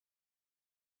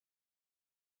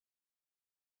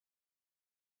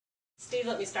Steve,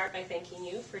 let me start by thanking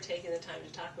you for taking the time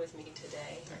to talk with me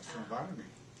today. Thanks for inviting me.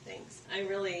 Thanks. I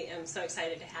really am so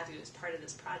excited to have you as part of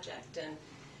this project. And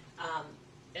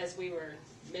as we were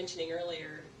mentioning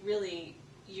earlier, really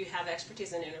you have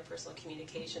expertise in interpersonal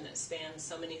communication that spans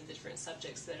so many of the different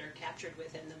subjects that are captured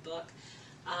within the book.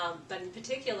 But in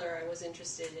particular, I was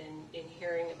interested in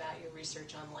hearing about your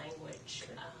research on language,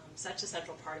 Okay. Such a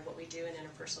central part of what we do in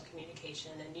interpersonal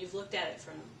communication. And you've looked at it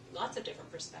from lots of different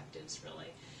perspectives, really.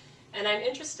 And I'm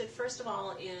interested, first of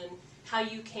all, in how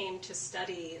you came to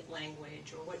study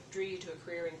language, or what drew you to a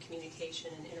career in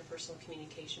communication and interpersonal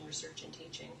communication research and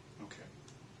teaching. Okay.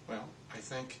 Well, I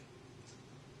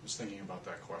was thinking about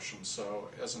that question. So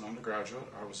as an undergraduate,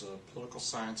 I was a political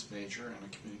science major and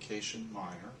a communication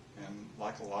minor. And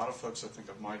like a lot of folks, I think,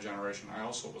 of my generation, I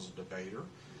also was a debater.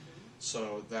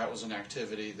 So that was an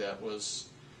activity that was,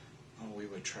 we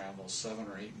would travel 7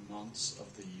 or 8 months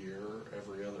of the year,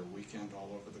 every other weekend all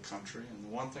over the country. And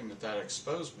the one thing that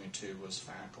exposed me to was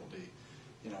faculty,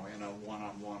 in a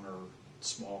one-on-one or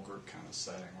small group kind of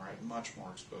setting, right? Much more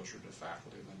exposure to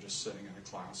faculty than just sitting in a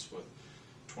class with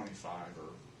 25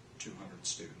 or 200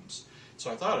 students.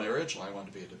 So I thought originally I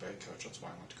wanted to be a debate coach. That's why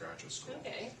I went to graduate school.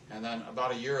 Okay. And then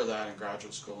about a year of that in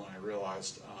graduate school, and I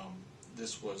realized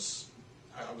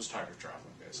I was tired of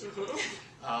traveling, basically.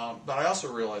 But I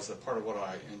also realized that part of what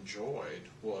I enjoyed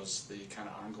was the kind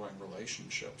of ongoing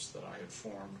relationships that I had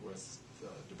formed with the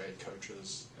debate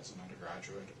coaches as an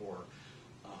undergraduate, or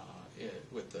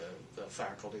with the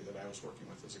faculty that I was working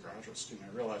with as a graduate student.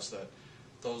 I realized that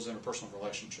those interpersonal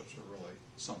relationships were really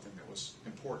something that was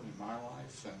important in my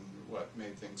life and what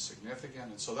made things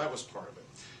significant, and so that was part of it.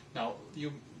 Now,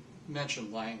 you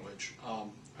mentioned language.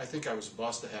 I think I was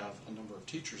blessed to have a number of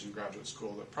teachers in graduate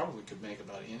school that probably could make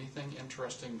about anything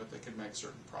interesting, but they could make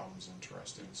certain problems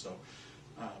interesting. So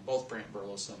both Brant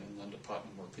Burleson and Linda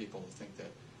Putnam were people I think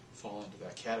that fall into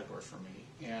that category for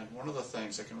me. And one of the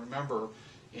things I can remember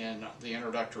in the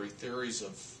introductory theories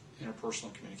of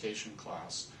interpersonal communication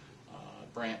class,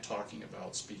 Brant talking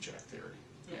about speech act theory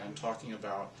and talking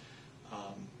about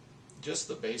just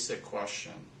the basic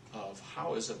question of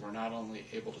how is it we're not only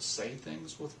able to say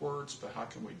things with words, but how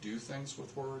can we do things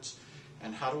with words,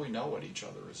 and how do we know what each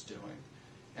other is doing?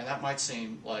 And that might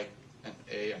seem like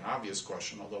an obvious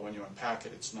question, although when you unpack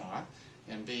it, it's not,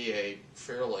 and B, a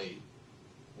fairly,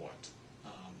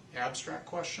 abstract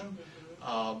question,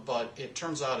 but it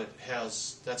turns out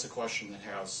that's a question that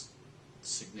has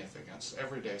significance,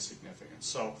 everyday significance.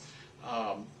 So,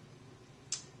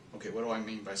 okay, what do I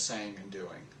mean by saying and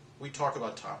doing? We talk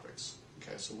about topics.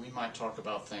 Okay, so we might talk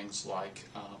about things like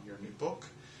your new book.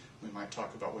 We might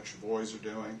talk about what your boys are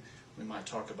doing. We might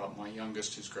talk about my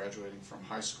youngest who's graduating from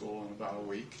high school in about a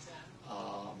week.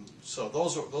 So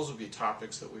those would be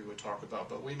topics that we would talk about.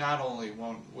 But we not only,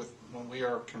 when we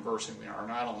are conversing, we are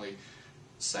not only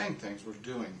saying things, we're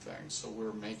doing things. So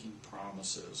we're making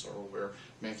promises, or we're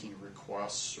making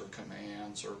requests or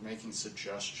commands, or making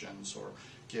suggestions, or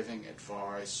giving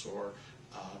advice, or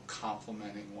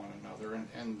complimenting one another.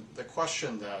 And the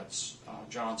question that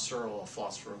John Searle, a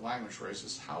philosopher of language,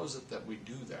 raises, how is it that we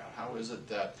do that? How is it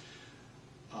that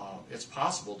it's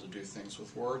possible to do things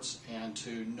with words and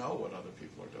to know what other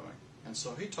people are doing? And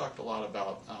so he talked a lot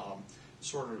about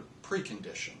sort of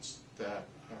preconditions that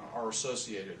are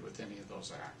associated with any of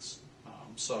those acts.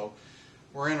 So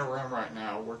we're in a room right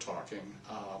now, we're talking.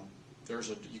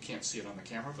 You can't see it on the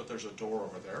camera, but there's a door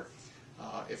over there.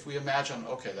 If we imagine,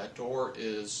 okay, that door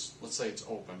is, let's say it's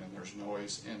open and there's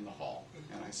noise in the hall,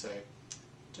 and I say,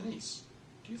 Denise,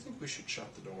 do you think we should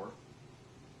shut the door?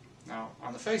 Now,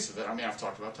 on the face of it, I've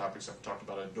talked about topics, I've talked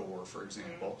about a door, for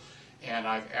example, and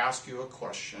I've asked you a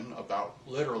question about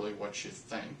literally what you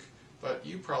think, but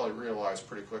you probably realize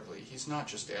pretty quickly, he's not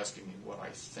just asking me what I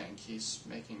think, he's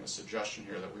making a suggestion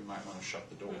here that we might want to shut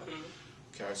the door.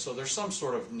 Okay, so there's some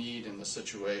sort of need in the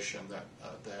situation that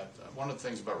one of the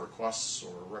things about requests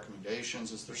or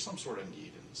recommendations is there's some sort of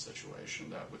need in the situation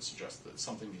that would suggest that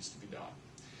something needs to be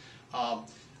done.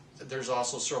 There's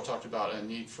also, Searle talked about a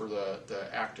need for the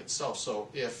act itself. So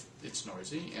if it's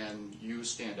noisy and you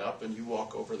stand up and you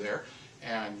walk over there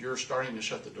and you're starting to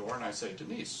shut the door, and I say,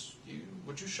 Denise,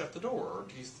 would you shut the door? Or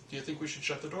do you think we should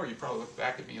shut the door? You probably look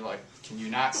back at me like, can you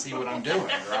not see what I'm doing,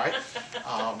 right?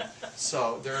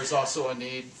 So there is also a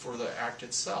need for the act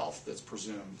itself that's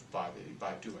presumed by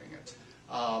doing it.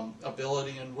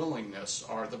 Ability and willingness,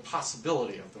 or the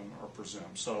possibility of them, are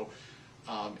presumed. So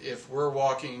if we're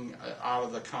walking out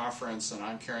of the conference and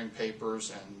I'm carrying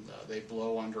papers and they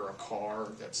blow under a car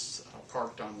that's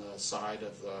parked on the side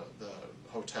of the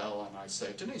hotel, and I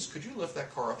say, Denise, could you lift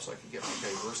that car up so I can get my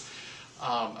papers?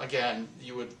 again,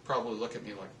 you would probably look at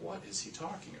me like, what is he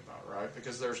talking about, right?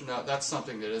 Because that's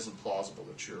something that isn't plausible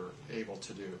that you're able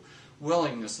to do.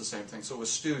 Willingness, the same thing. So with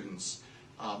students,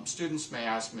 students may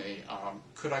ask me,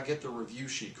 could I get the review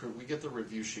sheet? Could we get the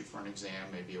review sheet for an exam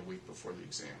maybe a week before the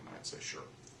exam? And I'd say, sure.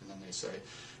 And then they say,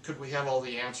 could we have all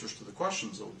the answers to the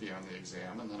questions that would be on the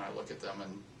exam? And then I look at them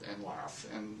and laugh.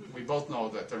 And we both know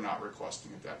that they're not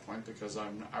requesting at that point because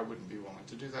I wouldn't be willing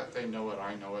to do that. They know it,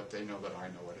 I know it, they know that I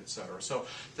know it, etc. So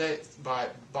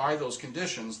by those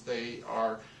conditions, they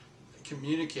are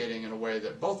communicating in a way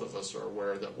that both of us are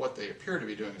aware that what they appear to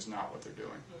be doing is not what they're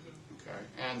doing. Okay?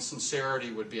 And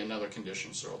sincerity would be another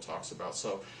condition Cyril talks about.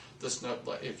 So this note,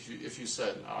 if you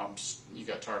said, you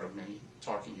got tired of me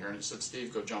talking here, and you said,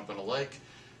 Steve, go jump in a lake,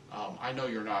 I know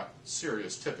you're not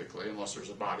serious typically, unless there's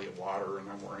a body of water and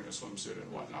I'm wearing a swimsuit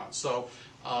and whatnot. So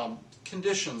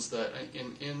conditions that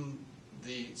in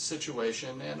the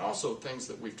situation, and also things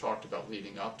that we've talked about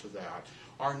leading up to that,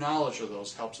 our knowledge of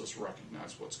those helps us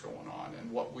recognize what's going on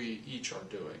and what we each are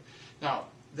doing. Now,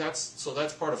 that's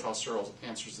part of how Cyril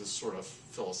answers this sort of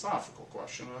philosophical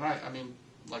question. And I mean,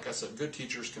 like I said, good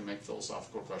teachers can make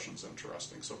philosophical questions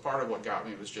interesting. So part of what got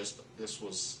me was just this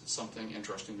was something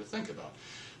interesting to think about.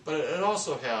 But it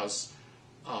also has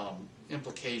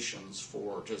implications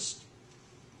for just,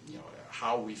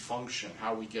 how we function,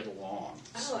 how we get along.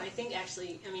 Oh, I think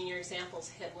actually, your examples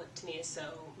hit what to me is so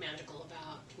magical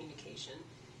about communication,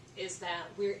 is that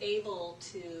we're able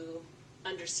to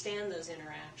understand those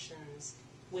interactions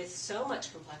with so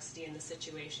much complexity in the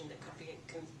situation that could be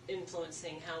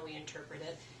influencing how we interpret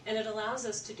it. And it allows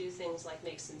us to do things like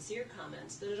make sincere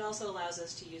comments, but it also allows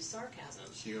us to use sarcasm.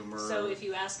 Humor. So if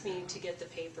you ask me to get the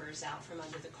papers out from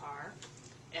under the car,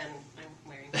 and I'm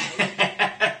wearing mine,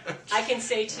 I can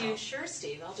say to you, sure,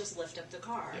 Steve, I'll just lift up the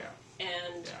car. Yeah.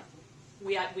 And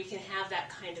we can have that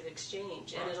kind of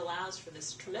exchange. And it allows for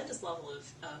this tremendous level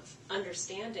of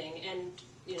understanding. And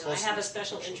I have a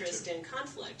special interest in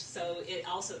conflict, so it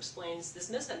also explains this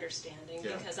misunderstanding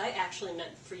because I actually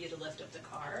meant for you to lift up the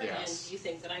car, and you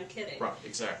think that I'm kidding. Right,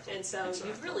 exactly. And so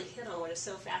you've really hit on what is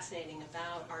so fascinating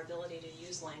about our ability to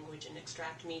use language and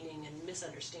extract meaning and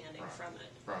misunderstanding from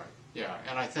it. Right, yeah,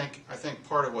 and I think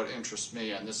part of what interests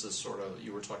me, and this is sort of,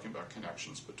 you were talking about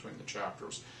connections between the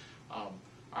chapters,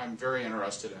 I'm very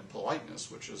interested in politeness,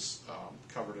 which is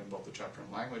covered in both the chapter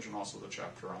on language and also the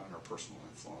chapter on interpersonal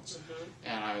influence.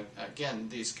 And again,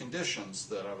 these conditions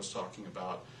that I was talking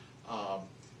about,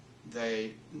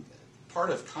 part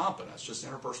of competence, just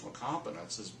interpersonal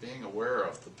competence, is being aware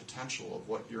of the potential of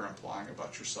what you're implying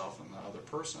about yourself and the other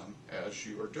person as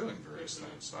you are doing various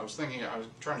things. I was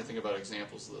trying to think about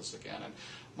examples of this again, and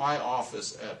my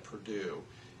office at Purdue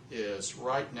is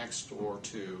right next door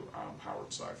to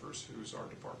Howard Cyphers, who's our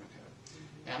department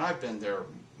head. And I've been there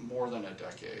more than a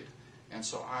decade. And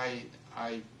so I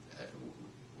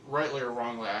rightly or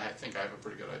wrongly, I think I have a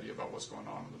pretty good idea about what's going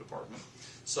on in the department.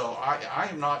 So I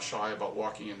am not shy about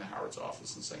walking into Howard's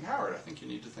office and saying, Howard, I think you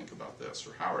need to think about this,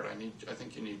 or Howard, I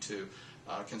think you need to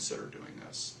consider doing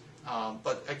this.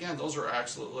 But again, those are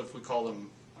absolutely, if we call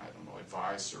them, I don't know,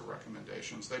 advice or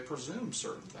recommendations, they presume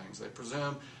certain things. They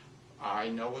presume I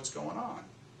know what's going on.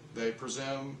 They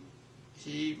presume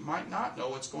he might not know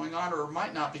what's going on or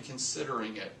might not be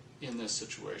considering it in this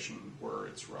situation where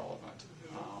it's relevant.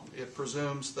 It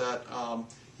presumes that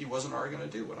he wasn't already going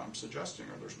to do what I'm suggesting,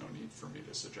 or there's no need for me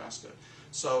to suggest it.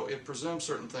 So it presumes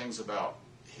certain things about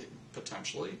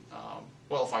potentially.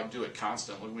 Well, if I do it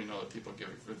constantly, we know that people give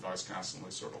advice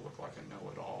constantly sort of look like a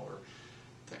know-it-all, or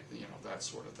that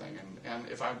sort of thing. And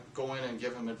if I go in and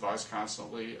give him advice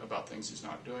constantly about things he's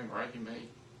not doing right, he may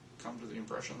come to the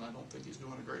impression that I don't think he's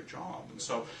doing a great job. And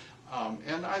so,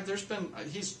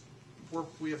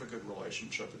 we have a good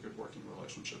relationship, a good working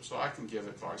relationship, so I can give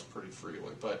advice pretty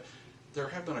freely. But there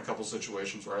have been a couple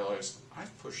situations where I realized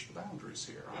I've pushed the boundaries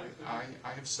here. I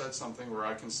have said something where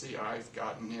I can see I've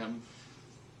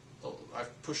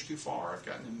pushed too far. I've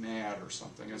gotten him mad or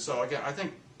something. And so again, I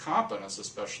think competence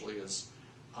especially is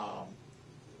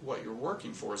what you're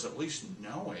working for is at least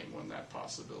knowing when that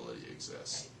possibility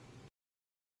exists.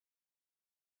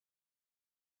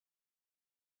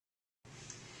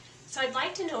 So I'd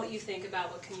like to know what you think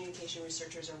about what communication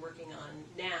researchers are working on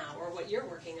now, or what you're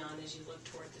working on as you look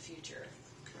toward the future.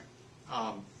 Okay.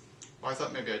 Well, I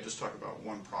thought maybe I'd just talk about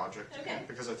one project,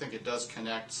 because I think it does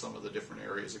connect some of the different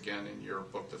areas, again, in your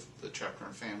book, the chapter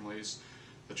on families,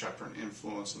 the chapter on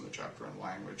influence, and the chapter on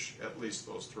language, at least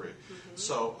those three.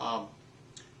 So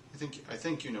I think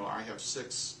I have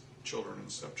 6 children and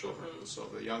stepchildren. So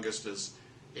the youngest is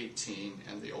 18,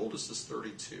 and the oldest is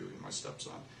 32, my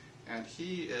stepson. And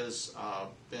he has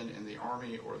been in the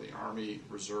Army or the Army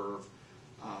Reserve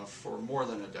for more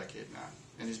than a decade now,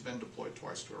 and he's been deployed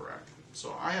twice to Iraq.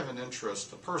 So I have an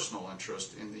interest, a personal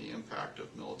interest, in the impact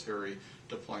of military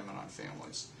deployment on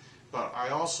families. But I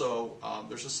also,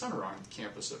 there's a center on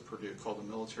campus at Purdue called the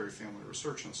Military Family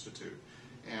Research Institute,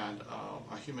 and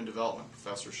a human development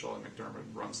professor, Shelley McDermott,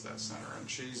 runs that center, and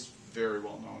she's very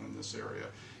well known in this area,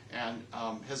 and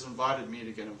has invited me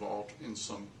to get involved in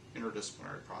some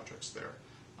interdisciplinary projects there.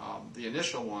 The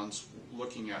initial ones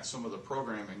looking at some of the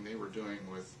programming they were doing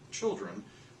with children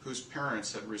whose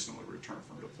parents had recently returned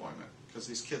from deployment, because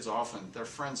these kids often, their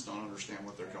friends don't understand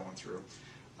what they're going through,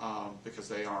 because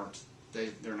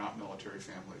they're not military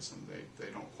families, and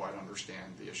they don't quite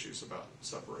understand the issues about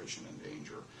separation and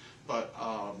danger. But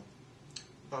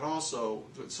also,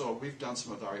 so we've done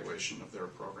some evaluation of their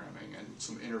programming and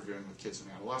some interviewing with kids and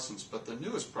adolescents. But the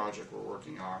newest project we're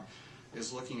working on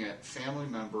is looking at family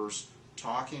members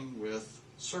talking with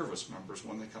service members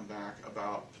when they come back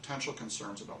about potential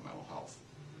concerns about mental health.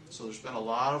 So there's been a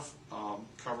lot of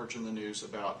coverage in the news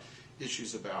about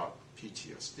issues about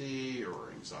PTSD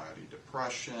or anxiety,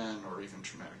 depression, or even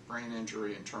traumatic brain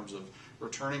injury in terms of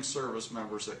returning service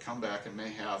members that come back and may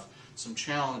have some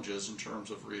challenges in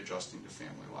terms of readjusting to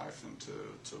family life and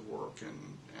to work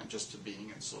and just to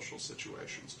being in social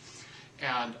situations.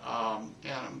 And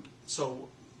so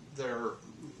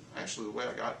actually the way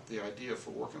I got the idea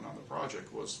for working on the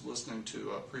project was listening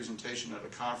to a presentation at a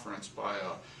conference by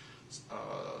a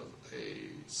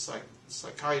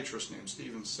psychiatrist named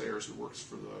Stephen Sayers, who works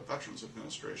for the Veterans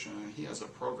Administration, and he has a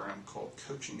program called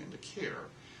Coaching into Care,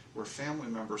 where family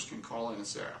members can call in and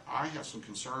say, I have some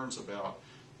concerns about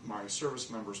my service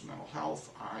members' mental health.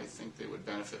 I think they would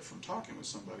benefit from talking with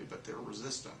somebody, but they're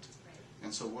resistant. Right.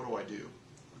 And so what do I do?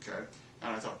 Okay.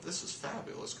 And I thought, this is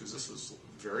fabulous, because this is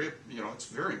very, it's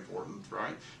very important,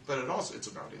 right? But it's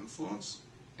about influence,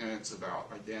 and it's about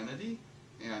identity,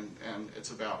 and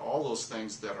it's about all those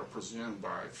things that are presumed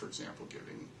by, for example,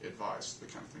 giving advice, the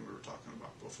kind of thing we were talking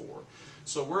about before.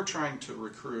 So we're trying to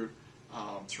recruit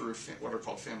through what are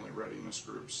called family readiness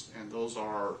groups, and those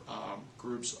are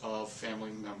groups of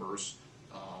family members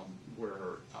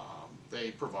where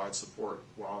they provide support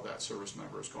while that service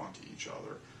member is gone to each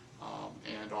other,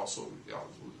 and also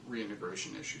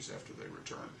reintegration issues after they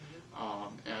return.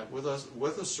 And with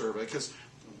a survey, because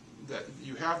that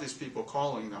you have these people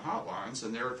calling the hotlines,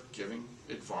 and they're giving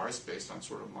advice based on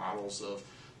sort of models of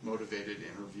motivated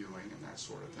interviewing and that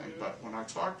sort of thing. But when I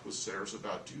talked with Sayers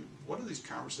about, what do these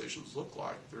conversations look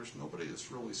like, there's nobody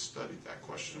that's really studied that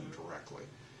question directly.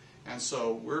 And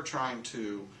so we're trying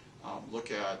to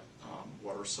look at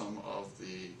what are some of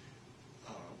the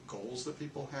goals that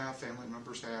people have, family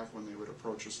members have, when they would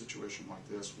approach a situation like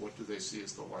this. What do they see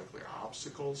as the likely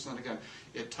obstacles? And again,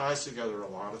 it ties together a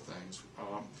lot of things.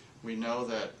 We know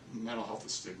that mental health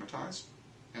is stigmatized,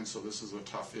 and so this is a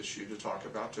tough issue to talk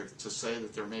about. To say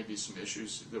that there may be some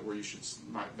issues where you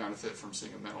might benefit from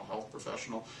seeing a mental health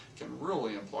professional can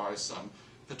really imply some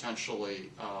potentially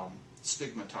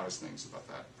stigmatized things about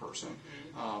that person.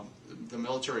 The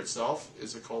military itself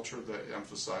is a culture that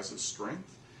emphasizes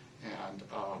strength and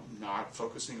not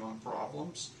focusing on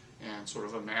problems, and sort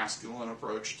of a masculine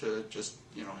approach to just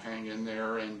hang in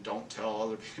there and don't tell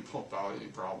other people about any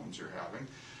problems you're having.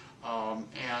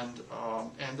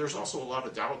 And there's also a lot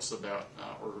of doubts about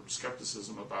or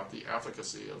skepticism about the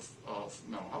efficacy of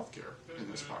mental health care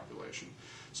in this population.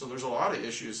 So there's a lot of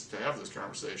issues to have this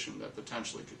conversation that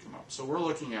potentially could come up. So we're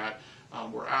looking at,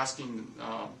 we're asking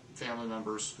family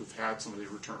members who've had somebody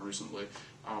return recently,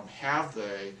 have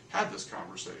they had this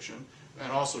conversation,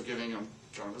 and also giving them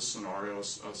kind of a scenario,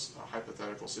 a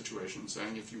hypothetical situation,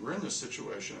 saying if you were in this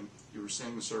situation, you were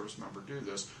seeing the service member do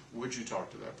this, would you talk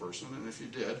to that person? And if you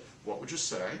did, what would you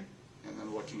say? And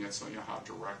then looking at how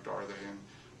direct are they, and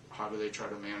how do they try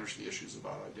to manage the issues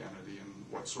about identity, and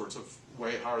what sorts of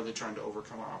how are they trying to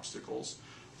overcome obstacles?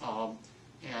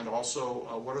 And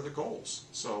also, what are the goals?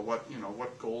 So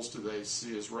what goals do they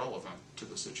see as relevant to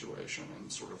the situation, and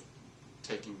sort of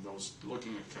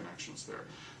looking at connections there.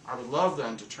 I would love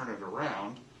then to turn it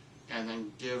around and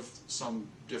then give some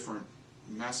different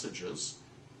messages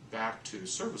back to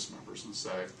service members and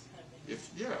say,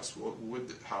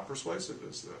 how persuasive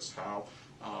is this? How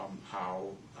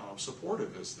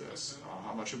supportive is this?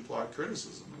 How much implied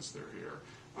criticism is there here?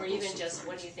 Or even just,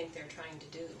 what do you think they're trying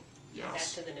to do?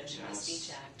 Yes. Back to the notion of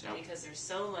Speech Act, because there's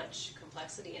so much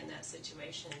complexity in that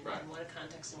situation, and what a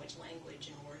context in which language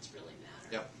and words really matter.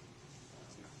 Yep.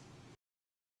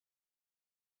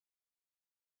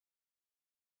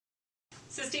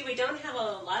 So Steve, we don't have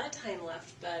a lot of time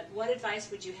left, but what advice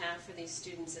would you have for these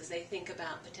students as they think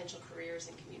about potential careers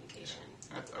in communication?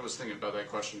 I was thinking about that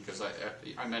question because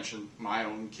I mentioned my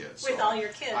own kids. With so all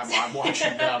your kids. I'm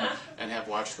watching them and have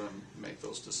watched them make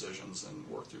those decisions and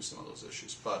work through some of those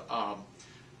issues. But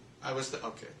I was,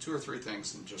 okay, 2 or 3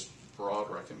 things and just broad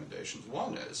recommendations.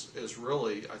 One is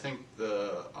really, I think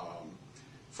the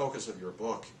focus of your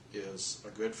book is a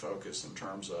good focus in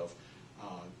terms of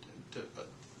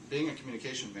being a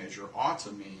communication major ought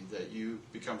to mean that you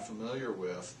become familiar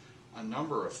with a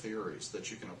number of theories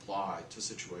that you can apply to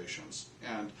situations.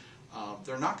 And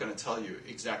they're not going to tell you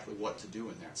exactly what to do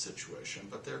in that situation,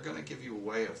 but they're going to give you a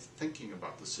way of thinking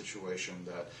about the situation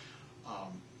that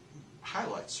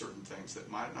highlights certain things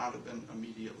that might not have been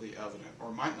immediately evident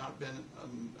or might not have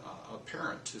been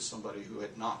apparent to somebody who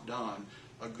had not done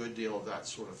a good deal of that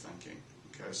sort of thinking.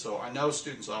 Okay, so I know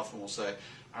students often will say,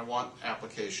 I want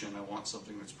application, I want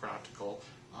something that's practical,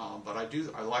 but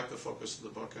I like the focus of the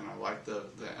book, and I like the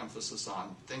emphasis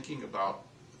on thinking about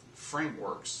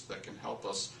frameworks that can help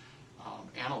us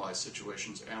analyze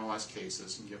situations, analyze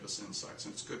cases, and give us insights.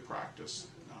 And it's good practice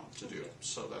to do.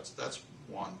 So that's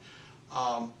one.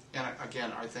 And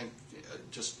again, I think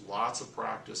just lots of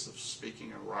practice of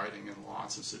speaking and writing in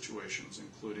lots of situations,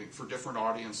 including for different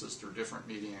audiences through different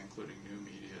media, including new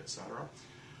media, etc.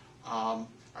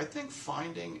 I think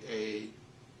finding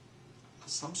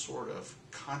some sort of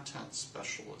content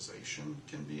specialization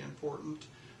can be important.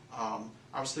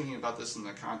 I was thinking about this in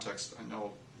the context, I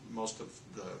know most of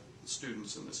the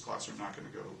students in this class are not going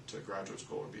to go to graduate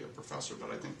school or be a professor,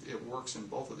 but I think it works in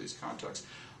both of these contexts.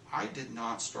 I did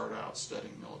not start out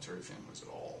studying military families at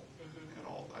all. At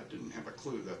all. I didn't have a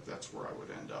clue that that's where I would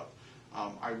end up.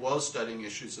 I was studying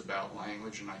issues about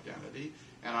language and identity,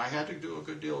 and I had to do a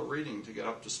good deal of reading to get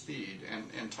up to speed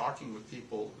and talking with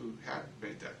people who had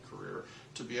made that career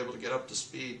to be able to get up to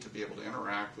speed, to be able to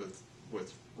interact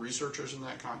with researchers in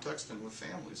that context and with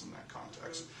families in that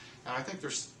context. And I think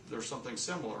there's something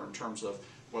similar in terms of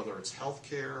whether it's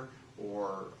healthcare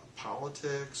or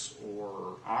politics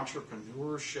or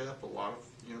entrepreneurship. A lot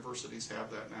of universities have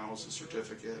that now as a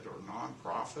certificate, or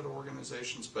nonprofit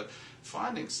organizations, but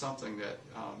finding something that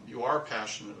you are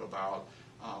passionate about,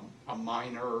 a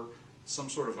minor, some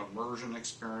sort of immersion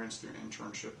experience through an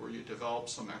internship where you develop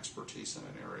some expertise in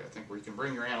an area, I think, where you can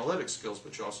bring your analytic skills,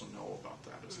 but you also know about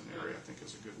that as an area, I think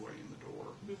is a good way in the door.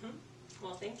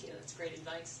 Well, thank you. That's great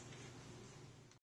advice.